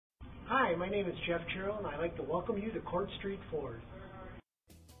Hi, my name is Jeff Churl, and I'd like to welcome you to Court Street Ford.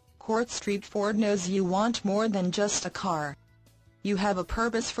 Court Street Ford knows you want more than just a car. You have a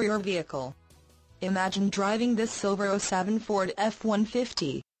purpose for your vehicle. Imagine driving this silver '07 Ford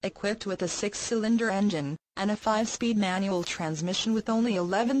F-150, equipped with a 6-cylinder engine and a 5-speed manual transmission with only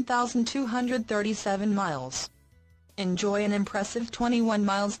 11,237 miles. Enjoy an impressive 21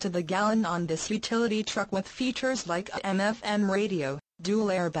 miles to the gallon on this utility truck with features like a AM/FM radio, dual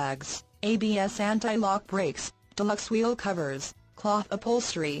airbags, ABS anti-lock brakes, deluxe wheel covers, cloth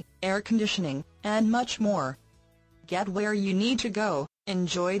upholstery, air conditioning, and much more. Get where you need to go,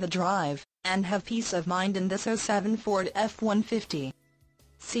 enjoy the drive, and have peace of mind in this '07 Ford F-150.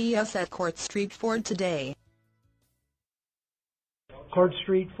 See us at Court Street Ford today. Court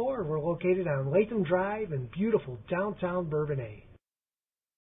Street Ford, we're located on Latham Drive in beautiful downtown Bourbonnais.